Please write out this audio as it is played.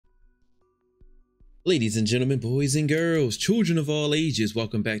Ladies and gentlemen, boys and girls, children of all ages,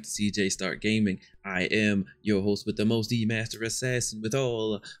 welcome back to CJStarkGaming. I am your host with the most, the Master Assassin, with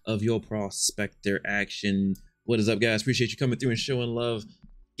all of your Prospector action. What is up, guys? Appreciate you coming through and showing love.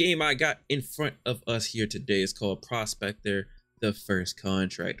 Game I got in front of us here today is called Prospector, the First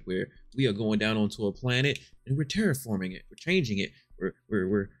Contract, where we are going down onto a planet and we're terraforming it, we're changing it,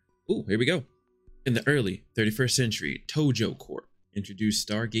 ooh, here we go. In the early 31st century, Tojo Corp introduced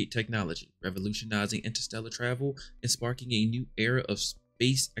Stargate technology, revolutionizing interstellar travel and sparking a new era of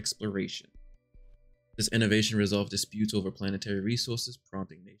space exploration. This innovation resolved disputes over planetary resources,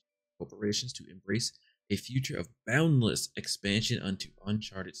 prompting nations and corporations to embrace a future of boundless expansion onto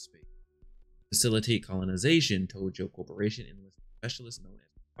uncharted space. To facilitate colonization, Tojo Corporation enlisted specialists known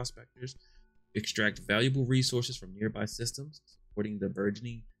as prospectors to extract valuable resources from nearby systems, supporting the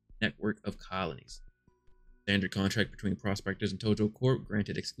burgeoning network of colonies. Standard contract between prospectors and Tojo Corp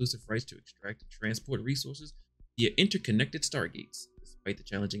granted exclusive rights to extract and transport resources via interconnected stargates. Despite the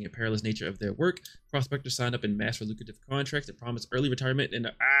challenging and perilous nature of their work, prospectors signed up in mass for lucrative contracts that promised early retirement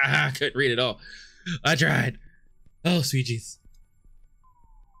and I couldn't read it all. I tried. Oh, sweet jeez.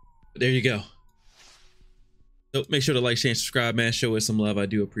 But there you go. So make sure to like, share, and subscribe, man. Show us some love. I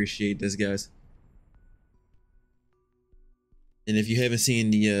do appreciate this, guys. And if you haven't seen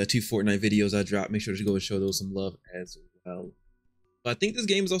the 2 Fortnite videos I dropped, make sure to go and show those some love as well. But I think this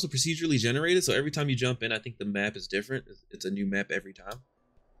game is also procedurally generated, so every time you jump in, I think the map is different. It's a new map every time,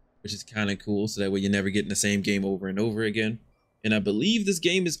 which is kind of cool. So that way you're never getting the same game over and over again. And I believe this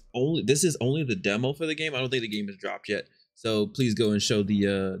is only the demo for the game. I don't think the game is dropped yet. So please go and show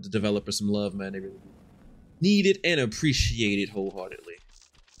the developer some love, man. They really need it and appreciate it wholeheartedly.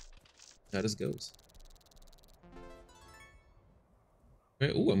 How this goes.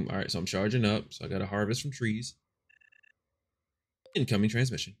 Okay, ooh, all right, so I'm charging up. So I got to harvest from trees. Incoming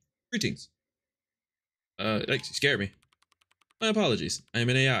transmission. Greetings. Like, you scared me. My apologies. I am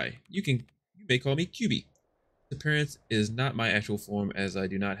an AI. You may call me QB. This appearance is not my actual form, as I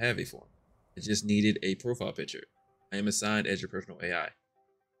do not have a form. I just needed a profile picture. I am assigned as your personal AI.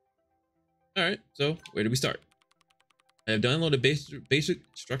 All right, so where do we start? I have downloaded basic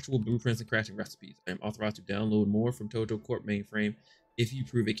structural blueprints and crafting recipes. I am authorized to download more from Tojo Corp mainframe. If you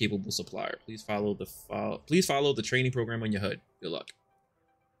prove a capable supplier, please follow the training program on your HUD. Good luck.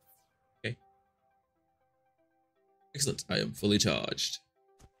 Okay. Excellent. I am fully charged.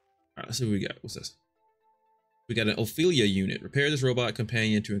 All right, let's see what we got. What's this? We got an Ophelia unit. Repair this robot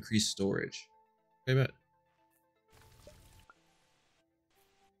companion to increase storage. Okay, bet.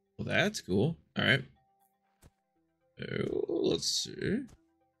 Well, that's cool. All right. So, let's see.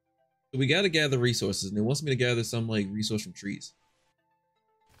 So we got to gather resources, and it wants me to gather some like resource from trees.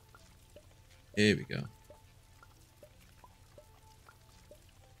 There we go. All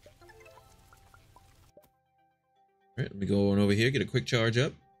right, let me go on over here, get a quick charge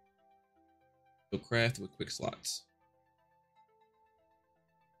up. Go craft with quick slots.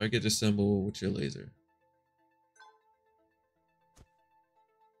 I get this symbol with your laser.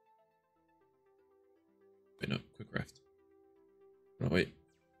 Wait, no, quick craft. No, wait.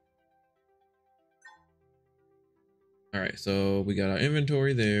 All right, so we got our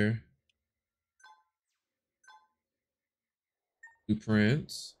inventory there.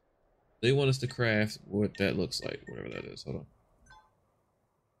 Blueprints. They want us to craft what that looks like, whatever that is. Hold on.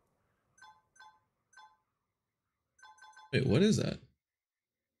 Wait, what is that?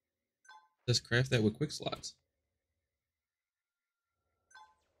 Let's craft that with quick slots.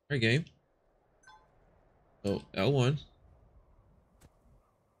 All right, game. So L1.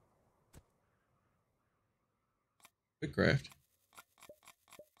 Quick craft.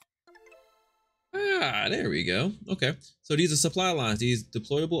 Ah, there we go. Okay, so these are supply lines. These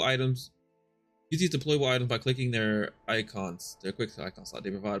deployable items. Use these deployable items by clicking their icons, their quick icon slot. They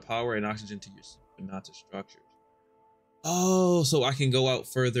provide power and oxygen to your suit, but not to structures. Oh, so I can go out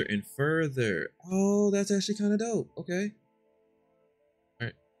further and further. Oh, that's actually kind of dope. Okay. All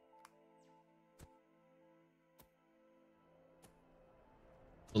right.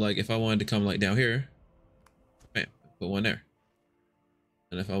 So like if I wanted to come like down here, bam, put one there.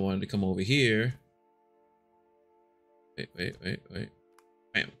 And if I wanted to come over here, wait.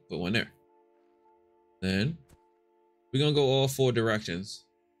 Bam, put one there. Then we're gonna go all 4 directions.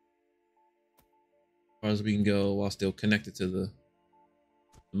 As far as we can go while still connected to the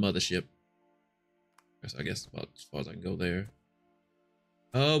mothership. I guess about as far as I can go there.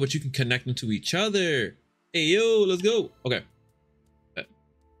 Oh, but you can connect them to each other. Hey, yo, let's go. Okay. So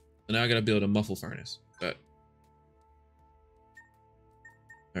now I gotta build a muffle furnace.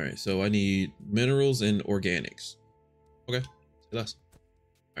 All right, so I need minerals and organics. Okay, say less.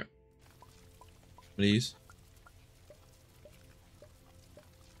 All right. these.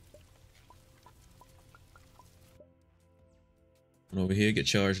 Come over here, get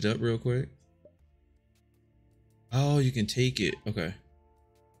charged up real quick. Oh, you can take it. Okay.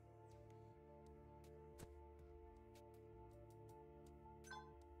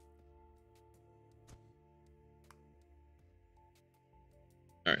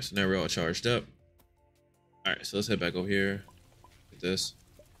 All right, so now we're all charged up. All right, so let's head back over here. Get this.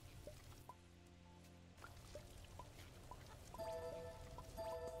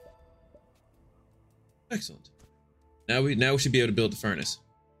 Excellent. Now we should be able to build the furnace.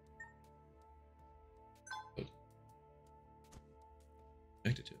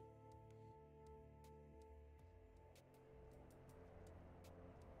 Connected to.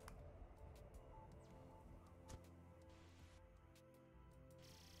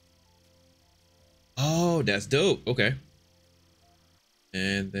 Oh, that's dope. Okay.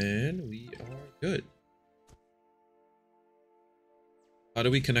 And then we are good. How do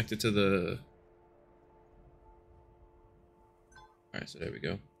we connect it to the... All right, so there we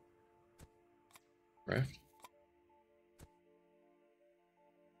go. Craft.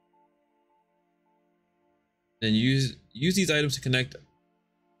 Then use these items to connect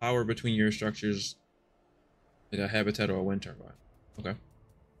power between your structures, like a habitat or a wind turbine. Okay.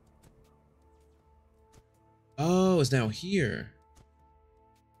 Oh, it's now here.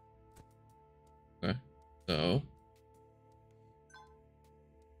 Okay. So.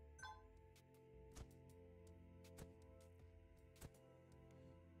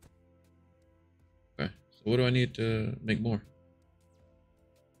 Okay. So what do I need to make more?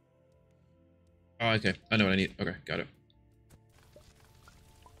 Oh, okay. I know what I need. Okay, got it.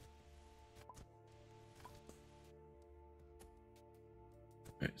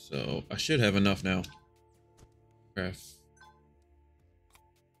 All right, so I should have enough now. Craft.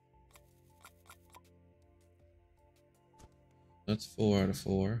 That's 4 out of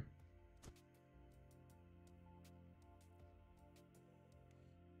 4.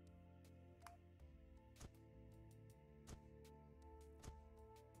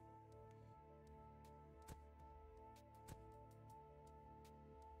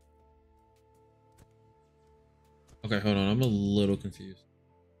 Okay, hold on. I'm a little confused.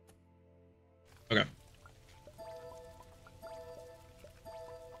 Okay.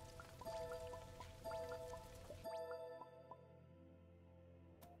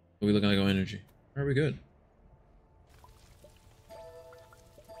 Are we looking like on energy? Are we good?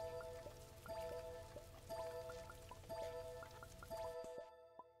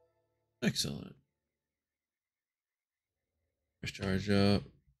 Excellent. Let's charge up.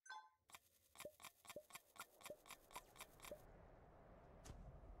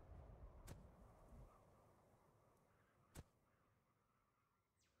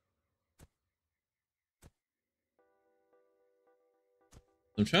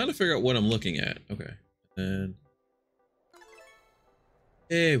 I'm trying to figure out what I'm looking at. Okay. And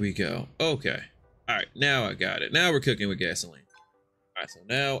there we go. Okay. All right. Now I got it. Now we're cooking with gasoline. All right. So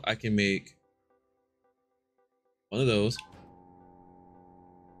now I can make one of those.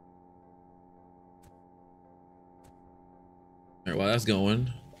 All right. While that's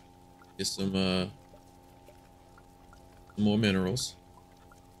going, get some more minerals.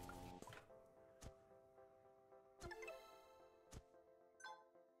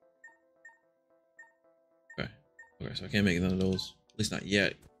 Okay. Okay. So I can't make none of those. At least not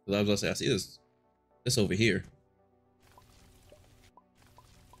yet. Because I was gonna say I see this over here.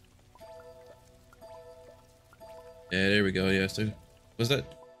 Yeah, there we go. Yeah, so what's that?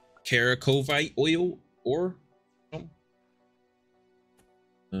 Caracovite oil or something?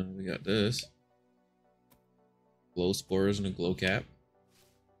 We got this. Glow spores and a glow cap.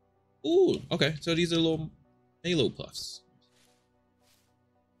 Ooh, okay. So these are little halo puffs.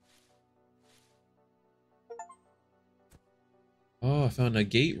 Oh, I found a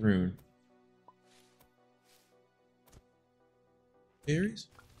gate rune. Berries?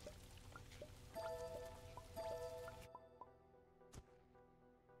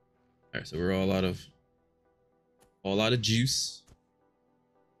 Alright, so we're all out of juice.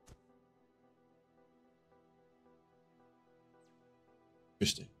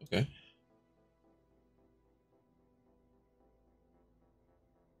 Interesting. Okay.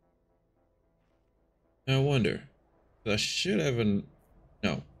 Now I wonder. I should have no.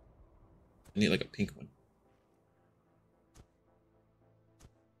 I need like a pink one.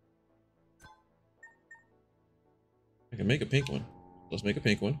 I can make a pink one. Let's make a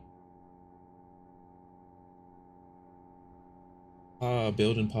pink one.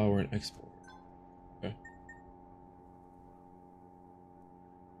 Build and power and export. Okay.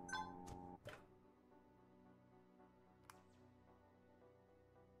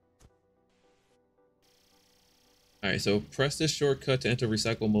 All right, so press this shortcut to enter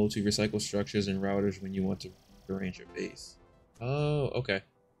recycle mode to recycle structures and routers when you want to rearrange your base. Oh, okay.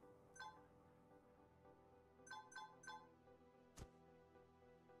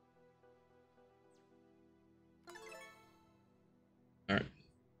 All right.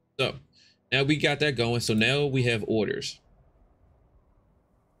 So now we got that going. So now we have orders.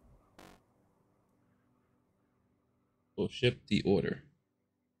 We'll ship the order.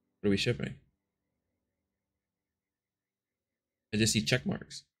 What are we shipping? I just see check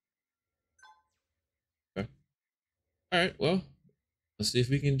marks. Okay. All right. Well, let's see if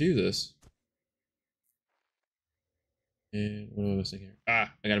we can do this. And what am I missing here?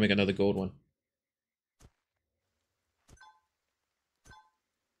 Ah, I gotta make another gold one.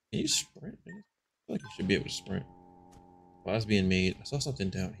 Can you sprint? I feel like you should be able to sprint. While that's being made, I saw something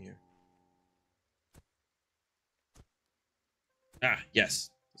down here. Ah, yes.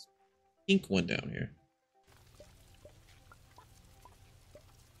 This pink one down here.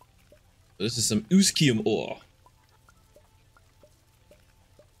 So this is some Uskium ore.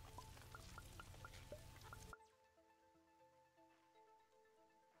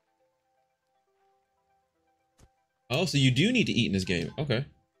 Oh, so you do need to eat in this game. Okay.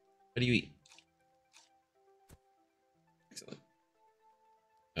 How do you eat? Excellent.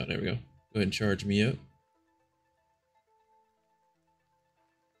 Oh, there we go. Go ahead and charge me up.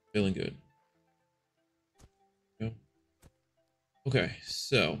 Feeling good. Go. Okay,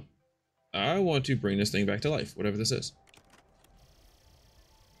 so I want to bring this thing back to life, whatever this is.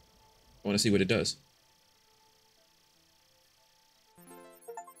 I want to see what it does.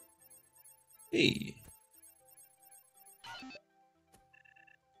 Hey.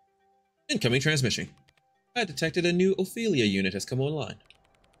 Incoming transmission. I detected a new Ophelia unit has come online.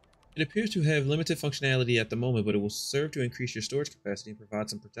 It appears to have limited functionality at the moment, but it will serve to increase your storage capacity and provide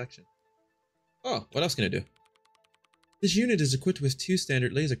some protection. Oh, what else can it do? This unit is equipped with 2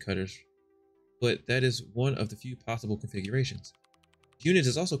 standard laser cutters, but that is one of the few possible configurations. The unit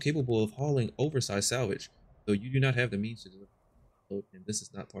is also capable of hauling oversized salvage, though you do not have the means to deliver it, and this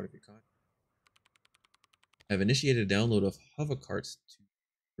is not part of your contract. I have initiated a download of hover carts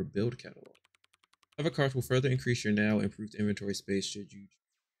for build catalog. Hover carts will further increase your now improved inventory space should you.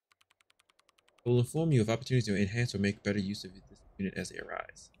 I will inform you of opportunities to enhance or make better use of this unit as they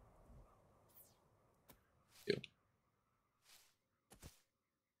arise. Deal.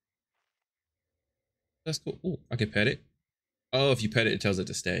 That's cool. Ooh, I can pet it. Oh, if you pet it, it tells it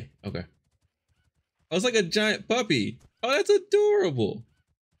to stay. Okay. Oh, it's like a giant puppy. Oh, that's adorable.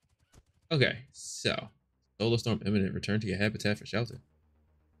 Okay, so solar storm imminent. Return to your habitat for shelter.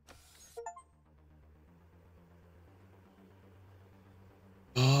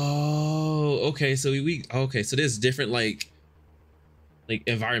 Oh, okay. So okay. So there's different like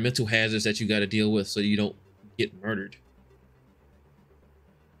environmental hazards that you got to deal with so you don't get murdered.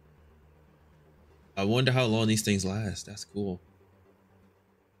 I wonder how long these things last. That's cool.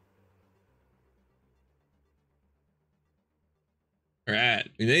 All right,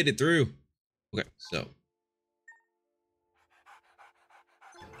 we made it through. Okay, so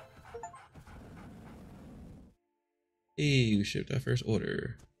hey, we shipped our first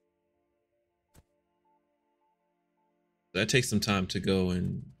order. That takes some time to go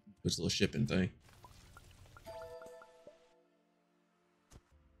and push a little shipping thing.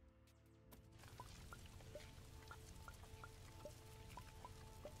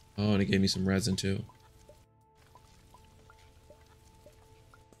 Oh, and it gave me some resin too.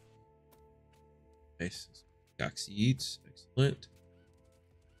 Nice. Got seeds. Excellent.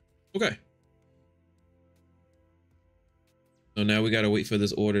 Okay. So now we gotta wait for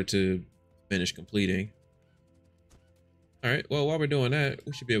this order to finish completing. All right. Well, while we're doing that,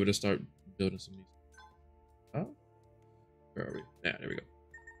 we should be able to start building some new. Oh, where are we? Yeah, there we go.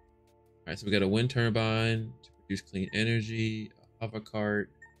 All right. So we got a wind turbine to produce clean energy, a hover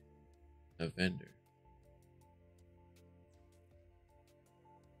cart, a vendor.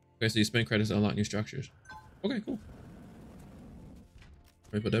 Okay, so you spend credits to unlock new structures. Okay, cool.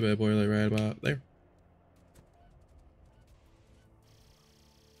 Let me put that bad boy like right about there.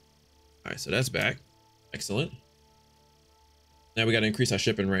 All right, so that's back. Excellent. Now we got to increase our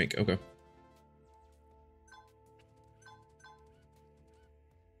shipping rank. Okay.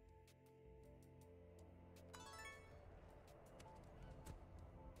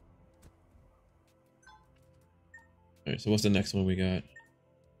 All right, so what's the next one we got?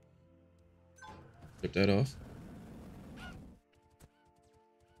 Rip that off.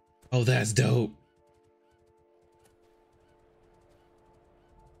 Oh, that's dope.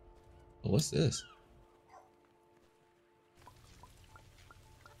 Oh, what's this?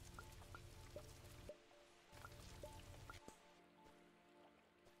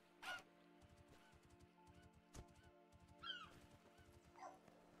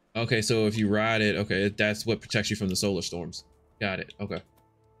 Okay, so if you ride it, okay, that's what protects you from the solar storms. Got it. Okay.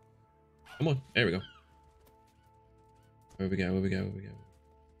 Come on. There we go. Where we got? Where we got? Where we got?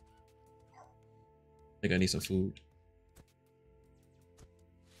 I think I need some food.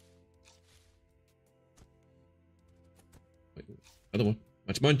 Wait, another one.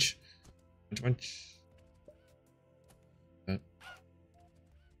 Munch, munch. Munch, munch. All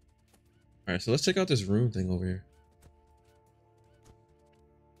right, so let's check out this rune thing over here.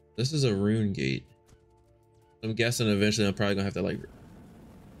 This is a rune gate. I'm guessing eventually I'm probably gonna have to like.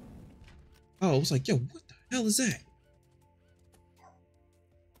 Oh, I was like, yo, what the hell is that?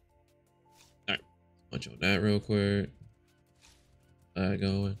 All right, punch on that real quick.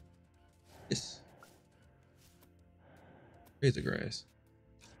 Going. Yes. Here's the grass.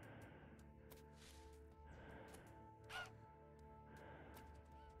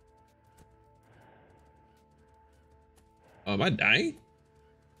 Oh, am I dying?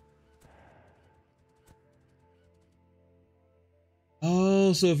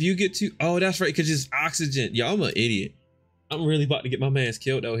 Oh, so if you get too, oh, that's right, because it's oxygen. Yeah, I'm an idiot. I'm really about to get my man's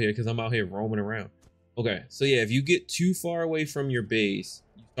killed out here because I'm out here roaming around. Okay, so yeah, if you get too far away from your base,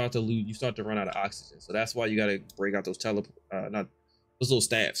 you start to lose, you start to run out of oxygen. So that's why you got to break out those not those little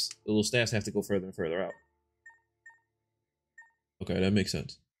staffs. The little staffs have to go further and further out. Okay, that makes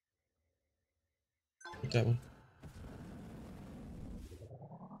sense. Put that one.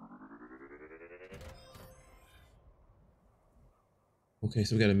 Okay,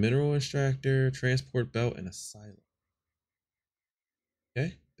 so we got a mineral extractor, transport belt, and a silo.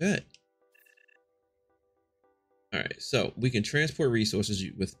 Okay, bet. All right, so we can transport resources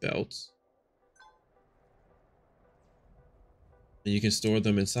with belts. And you can store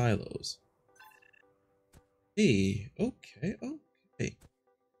them in silos. Hey, okay, okay.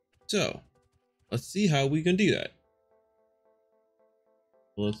 So, let's see how we can do that.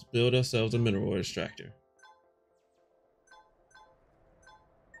 Let's build ourselves a mineral extractor.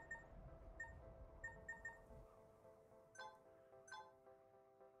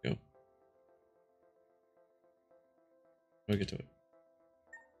 Go. I'll get to it.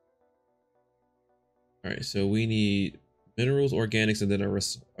 All right, so we need minerals, organics, and then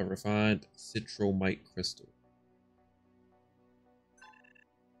a refined citromite crystal.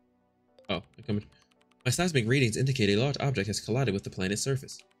 Oh, I'm coming. My seismic readings indicate a large object has collided with the planet's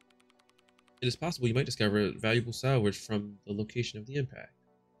surface. It is possible you might discover valuable salvage from the location of the impact.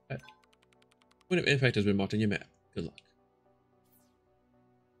 The point of impact has been marked on your map. Good luck.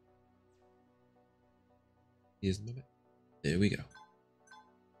 Here's my map. There we go.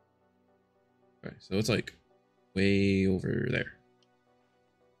 Alright, so it's like way over there.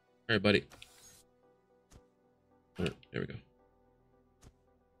 Alright, buddy. There we go.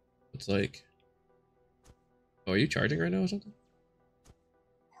 It's like... Oh, are you charging right now or something?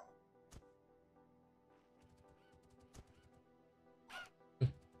 Oh.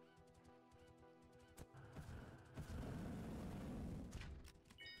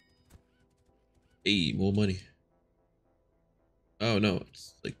 Hey, more money. Oh no,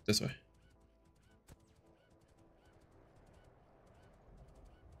 it's like this way.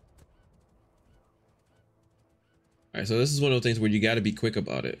 Alright, so this is one of those things where you gotta be quick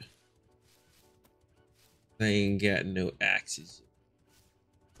about it. I ain't got no oxygen.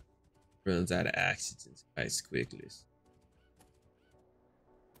 Runs out of oxygen quite quickly.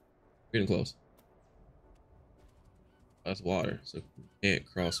 Getting close. That's water, so you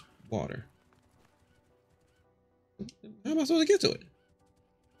can't cross water. How am I supposed to get to it?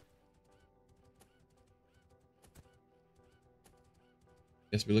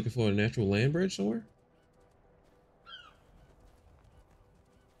 Guess we're looking for a natural land bridge somewhere.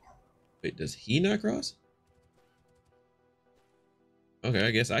 Wait, does he not cross? Okay,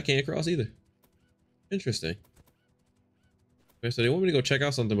 I guess I can't cross either. Interesting. Okay, so they want me to go check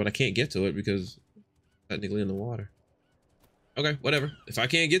out something, but I can't get to it because I'm technically in the water. Okay, whatever. If I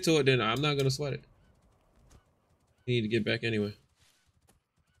can't get to it, then I'm not gonna sweat it. I need to get back anyway.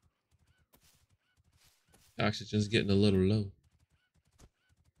 Oxygen's getting a little low.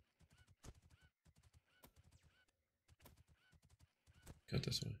 Cut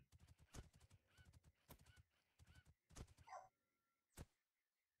this one.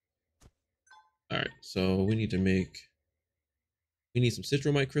 All right, so we need some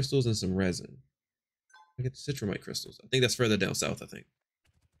citromite crystals and some resin. I get the citromite crystals. I think that's further down south, I think.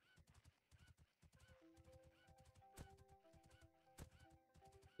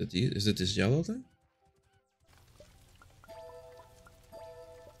 Is it this yellow thing?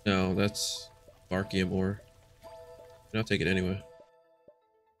 No, that's Barkium ore. And I'll take it anyway.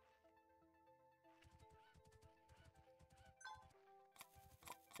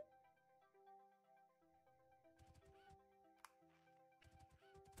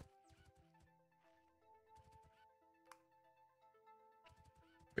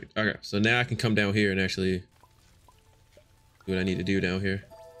 Okay, so now I can come down here and actually do what I need to do down here.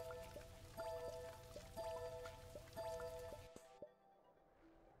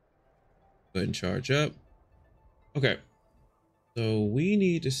 Go ahead and charge up. Okay, so we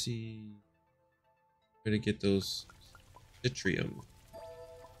need to see where to get those citrium.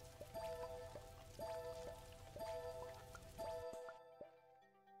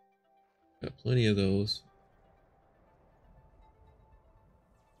 Got plenty of those.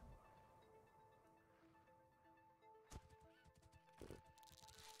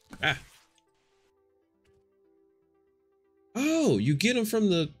 Ah. Oh, you get them from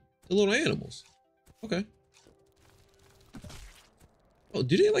the little animals. Okay. Oh,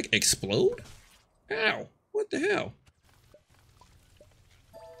 do they like explode? Ow. What the hell?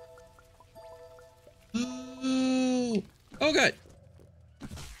 Oh. Oh, God.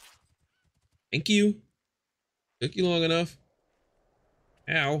 Thank you. Took you long enough.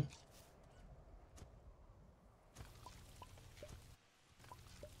 Ow.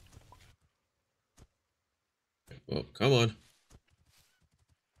 Well, come on.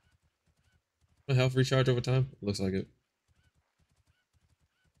 My health recharge over time? Looks like it.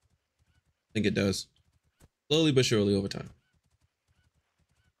 I think it does. Slowly but surely over time.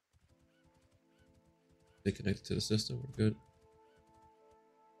 They connected to the system. We're good.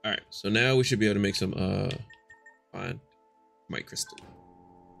 All right. So now we should be able to make some fine white crystal.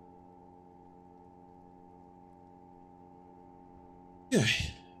 Yeah. All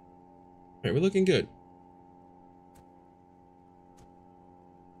right. We're looking good.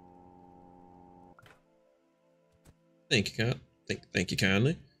 Thank you, thank you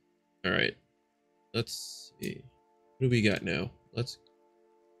kindly. All right. Let's see. What do we got now? Let's.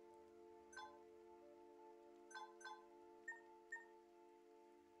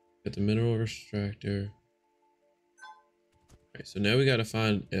 Get the mineral extractor. All right, so now we got to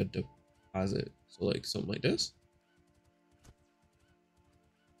find a deposit. So like something like this.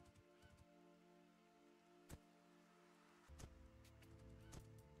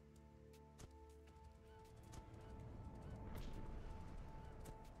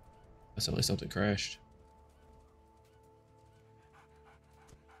 That sounds like something crashed.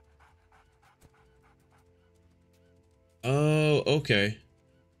 Oh, okay.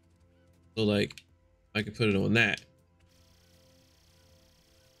 So like, I can put it on that.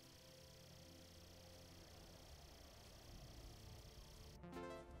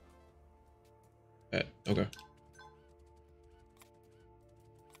 Okay.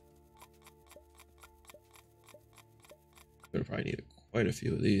 Gonna probably need quite a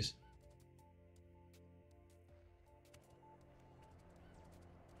few of these.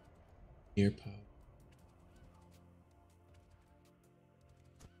 Ear pop.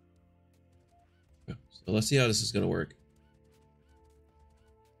 Okay. So let's see how this is gonna work.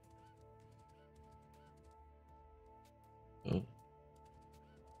 Oh.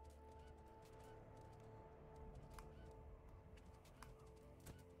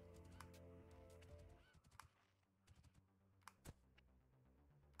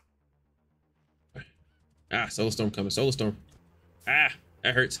 Ah, solar storm coming. Solar storm. Ah,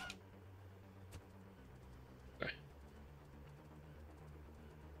 that hurts. Okay.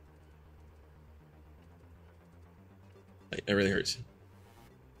 Like, that really hurts.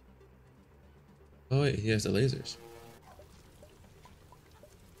 Oh wait, he has the lasers.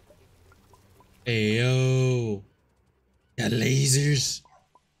 Ayo. Got lasers.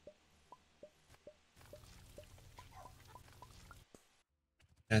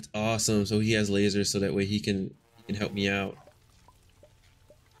 That's awesome. So he has lasers so that way he can help me out.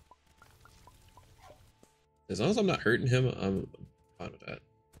 As long as I'm not hurting him, I'm fine with that. I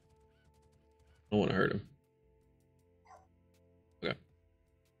don't want to hurt him. Okay.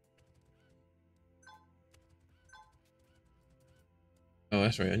 Oh,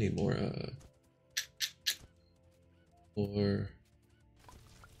 that's right. I need more more.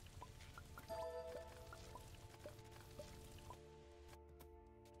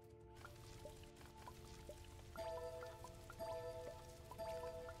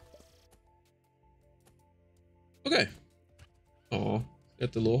 Okay. Oh,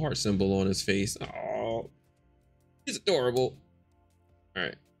 got the little heart symbol on his face. Oh, he's adorable. All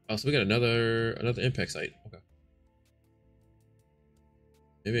right. Oh, so we got another impact site. Okay.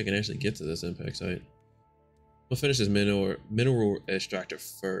 Maybe I can actually get to this impact site. We'll finish this mineral extractor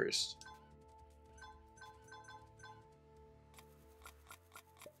first.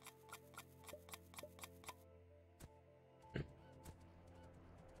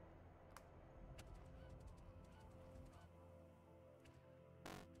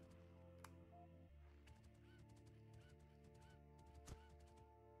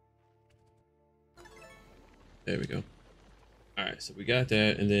 There we go. All right, so we got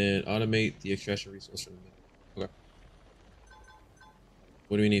that, and then automate the extraction resource from the middle. Okay.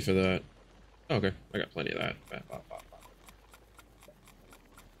 What do we need for that? Oh, okay, I got plenty of that.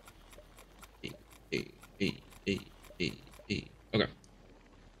 Hey, hey, hey, hey, hey. Okay.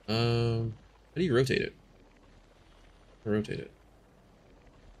 How do you rotate it? Rotate it.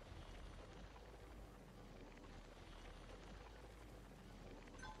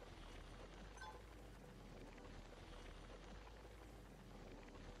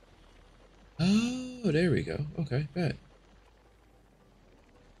 Oh, there we go. Okay, bet.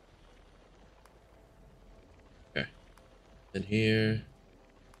 Okay. Then here,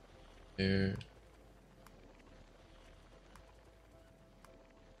 there.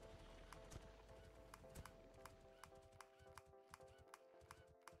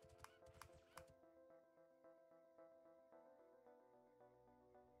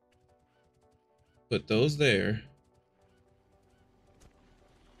 Put those there.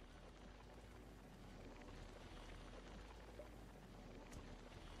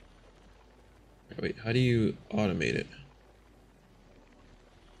 Wait, how do you automate it?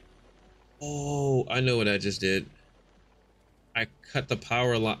 Oh, I know what I just did. I cut the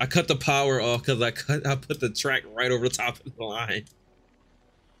power line. I cut the power off because I put the track right over the top of the line.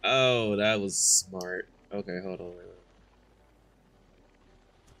 Oh, that was smart. Okay, hold on. Wait.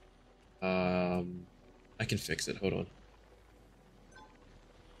 I can fix it. Hold on.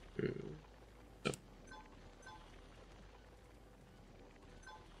 No.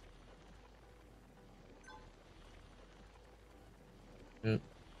 Yeah. I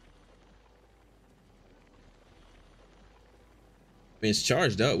mean, it's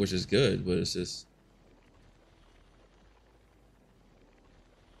charged up, which is good, but it's just.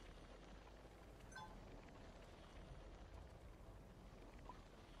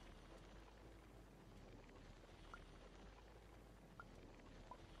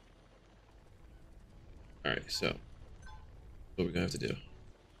 All right, so what we're gonna have to do.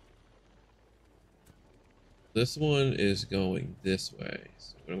 This one is going this way.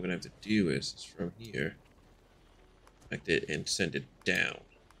 So what I'm gonna have to do is from here, connect it and send it down.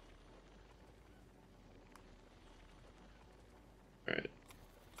 All right,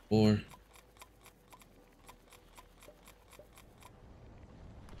 more.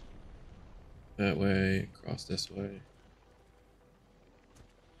 That way, across this way.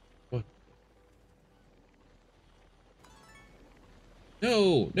 What?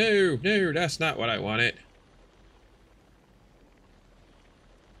 No, no, no, that's not what I wanted.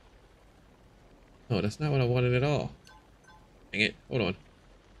 No, that's not what I wanted at all. Dang it, hold on.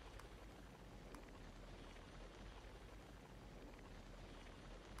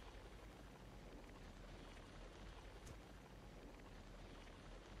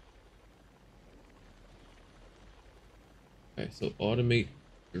 Okay, so automate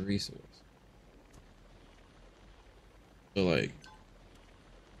the resource. So like,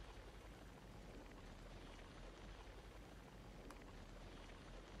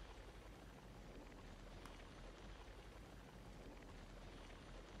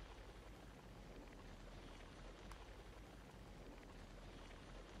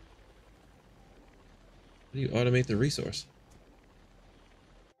 how do you automate the resource?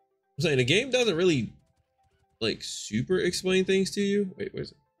 I'm saying the game doesn't really like super explain things to you. Wait,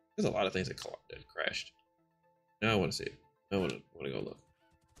 where's it? There's a lot of things that crashed. Now I want to see it. I want to go look.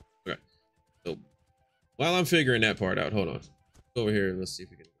 Okay, so while I'm figuring that part out, hold on. Go over here and let's see if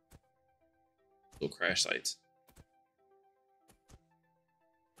we can little crash sites.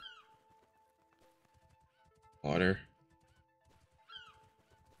 Water.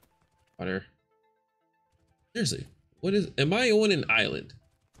 Water. Seriously, what is? Am I on an island?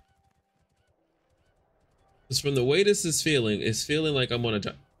 Because from the way this is feeling, it's feeling like I'm on a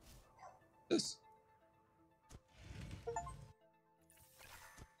giant. This.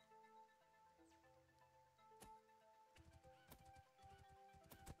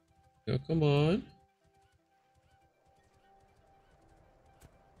 Oh, come on.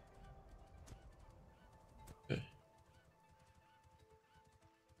 Okay.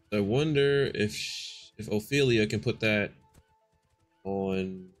 I wonder if Ophelia can put that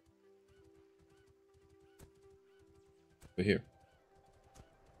on over here.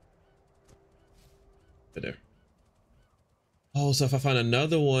 Right there. Oh, so if I find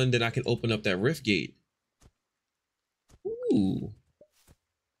another one, then I can open up that rift gate. Ooh.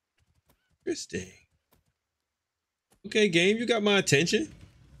 Interesting. Okay, game, you got my attention.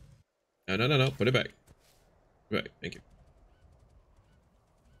 No, no, no, no. Put it back. Right, thank you.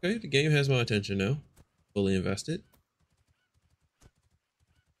 Okay, the game has my attention now. Fully invested.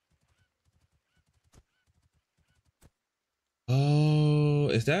 Oh,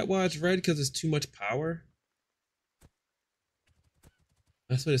 is that why it's red? Because it's too much power?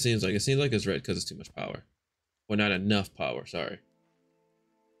 That's what it seems like. It seems like it's red because it's too much power. Or not enough power, sorry.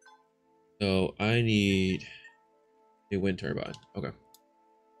 So I need a wind turbine. Okay.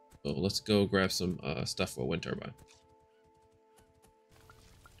 So let's go grab some stuff for a wind turbine.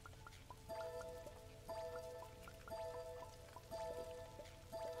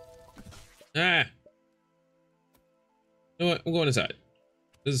 Ah! You know what? I'm going inside.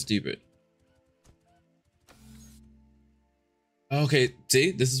 This is stupid. Okay,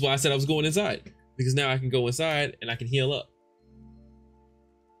 see? This is why I said I was going inside. Because now I can go inside and I can heal up.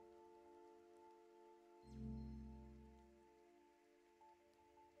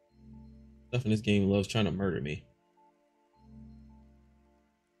 Stuff in this game loves trying to murder me.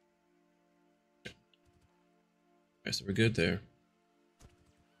 Alright, so we're good there.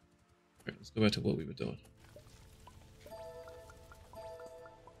 Alright, let's go back to what we were doing.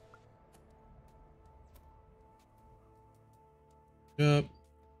 Yep.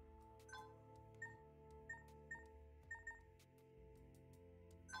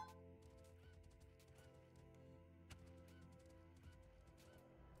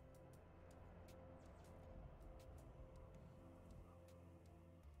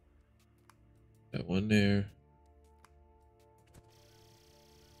 Got one there.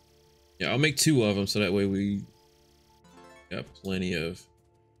 Yeah, I'll make 2 of them so that way we got plenty of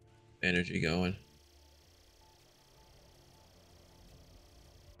energy going.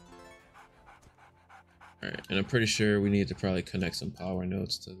 Alright, and I'm pretty sure we need to probably connect some power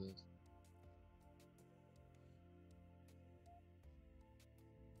nodes to this.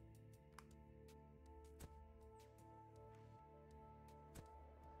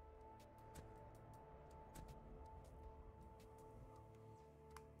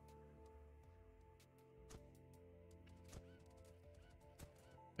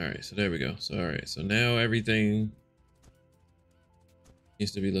 Alright, so there we go. So alright, so now everything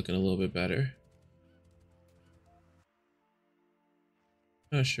needs to be looking a little bit better.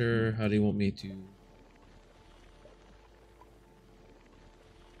 Not sure how they want me to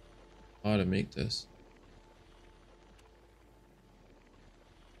automate this.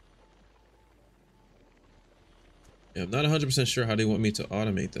 Yeah, I'm not 100% sure how they want me to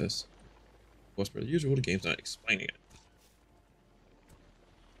automate this. Of course, per usual, the game's not explaining it.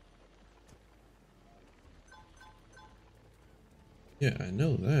 Yeah, I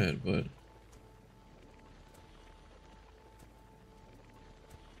know that, but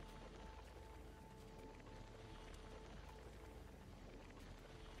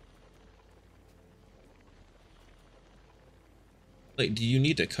like, do you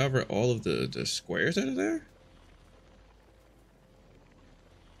need to cover all of the squares that are there?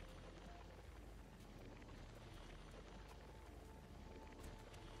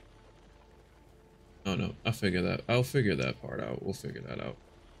 Oh no, I'll figure that part out. We'll figure that out.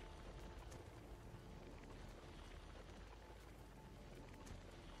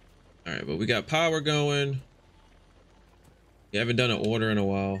 All right, but we got power going. We haven't done an order in a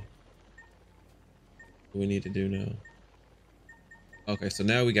while. What do we need to do now? Okay, so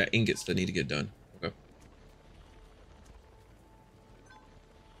now we got ingots that need to get done. Okay.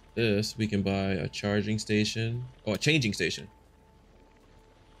 This, we can buy a charging station. Oh, a changing station.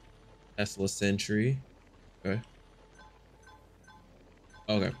 Tesla Sentry. Okay.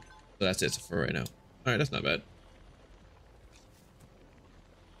 Okay. So that's it for right now. Alright, that's not bad.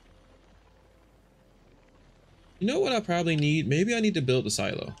 You know what I probably need? Maybe I need to build a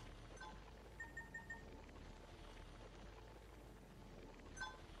silo.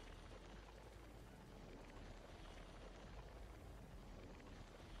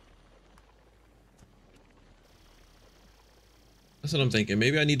 That's what I'm thinking.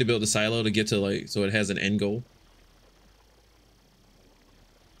 Maybe I need to build a silo to get to, like, so it has an end goal.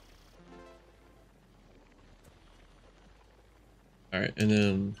 Alright, and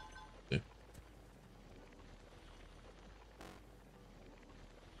then yeah.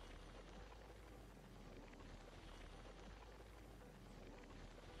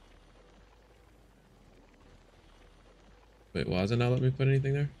 Wait, why does it not let me put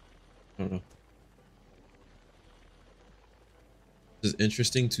anything there? I don't know. This is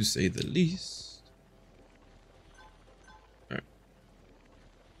interesting to say the least. Alright.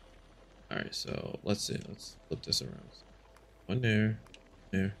 Alright, so let's see. Let's flip this around. One there.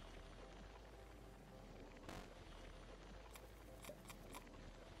 There.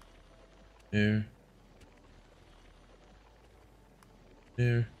 There.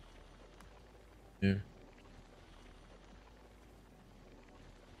 There. There.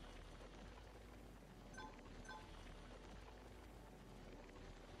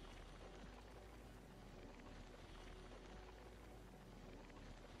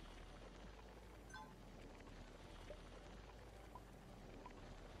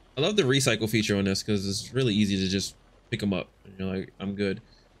 I love the recycle feature on this because it's really easy to just pick them up. You know, like I'm good.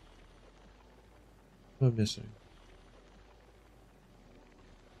 What am I missing?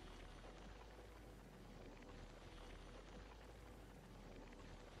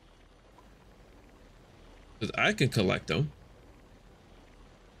 Because I can collect them.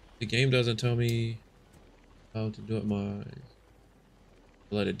 The game doesn't tell me how to do it.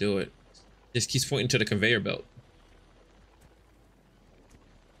 Let it do it. Just keeps pointing to the conveyor belt.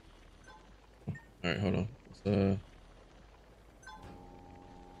 All right, hold on.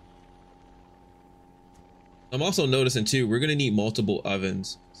 I'm also noticing too, we're gonna need multiple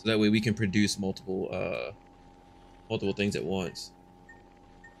ovens, so that way we can produce multiple things at once.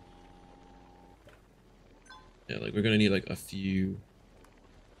 Yeah, like we're gonna need like a few.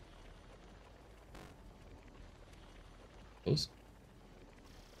 Those.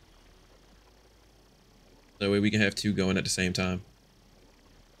 That way we can have two going at the same time.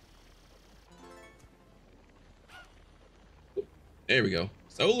 There we go.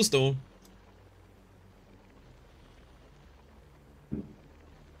 Solar storm.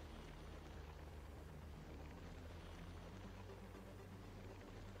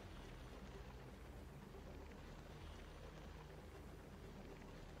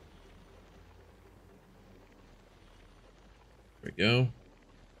 There we go.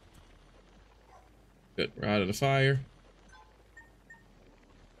 Good. We're out of the fire.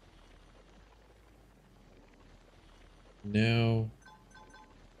 Now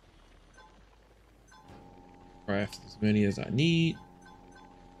craft as many as I need.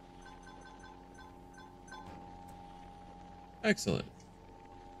 Excellent.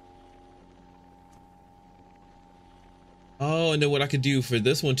 Oh, and then what I could do for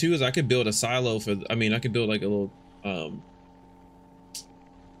this one too is I could build a silo for, I mean, I could build like a little, I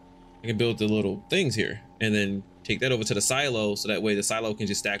can build the little things here and then take that over to the silo so that way the silo can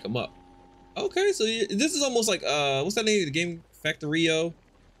just stack them up. Okay, so this is almost like, what's that name? The game Factorio?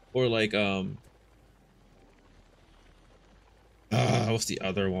 Or like, what's the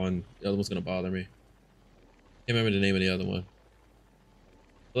other one? The other one's gonna bother me. Can't remember the name of the other one.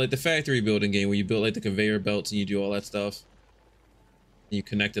 But like the factory building game where you build like the conveyor belts and you do all that stuff. And you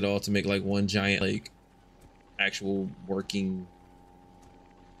connect it all to make like one giant, like, actual working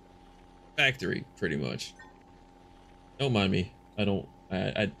factory, pretty much. Don't mind me. I don't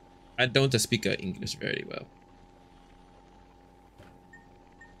speak English very well.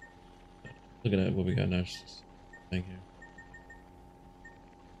 Look at that, what we got now. Thank you.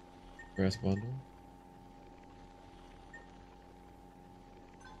 Grass bundle.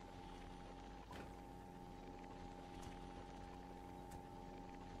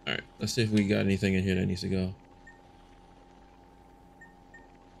 All right, let's see if we got anything in here that needs to go.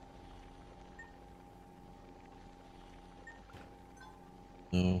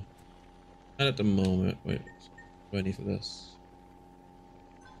 No, not at the moment. Wait, what do I need for this?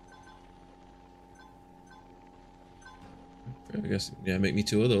 I guess, yeah, make me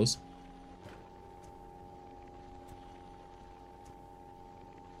 2 of those.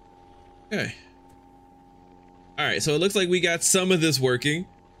 Okay. All right, so it looks like we got some of this working.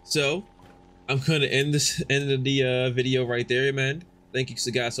 So I'm gonna end the video right there, man. Thank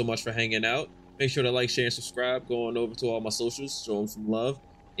you guys so much for hanging out. Make sure to like, share, and subscribe. Go on over to all my socials, show them some love,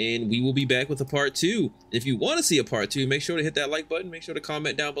 and we will be back with a part 2. If you want to see a part 2, make sure to hit that like button. Make sure to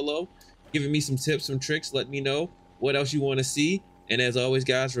comment down below, giving me some tips, some tricks. Let me know what else you want to see. And as always,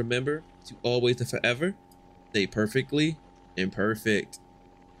 guys, remember to always and forever stay perfectly imperfect.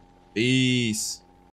 Peace.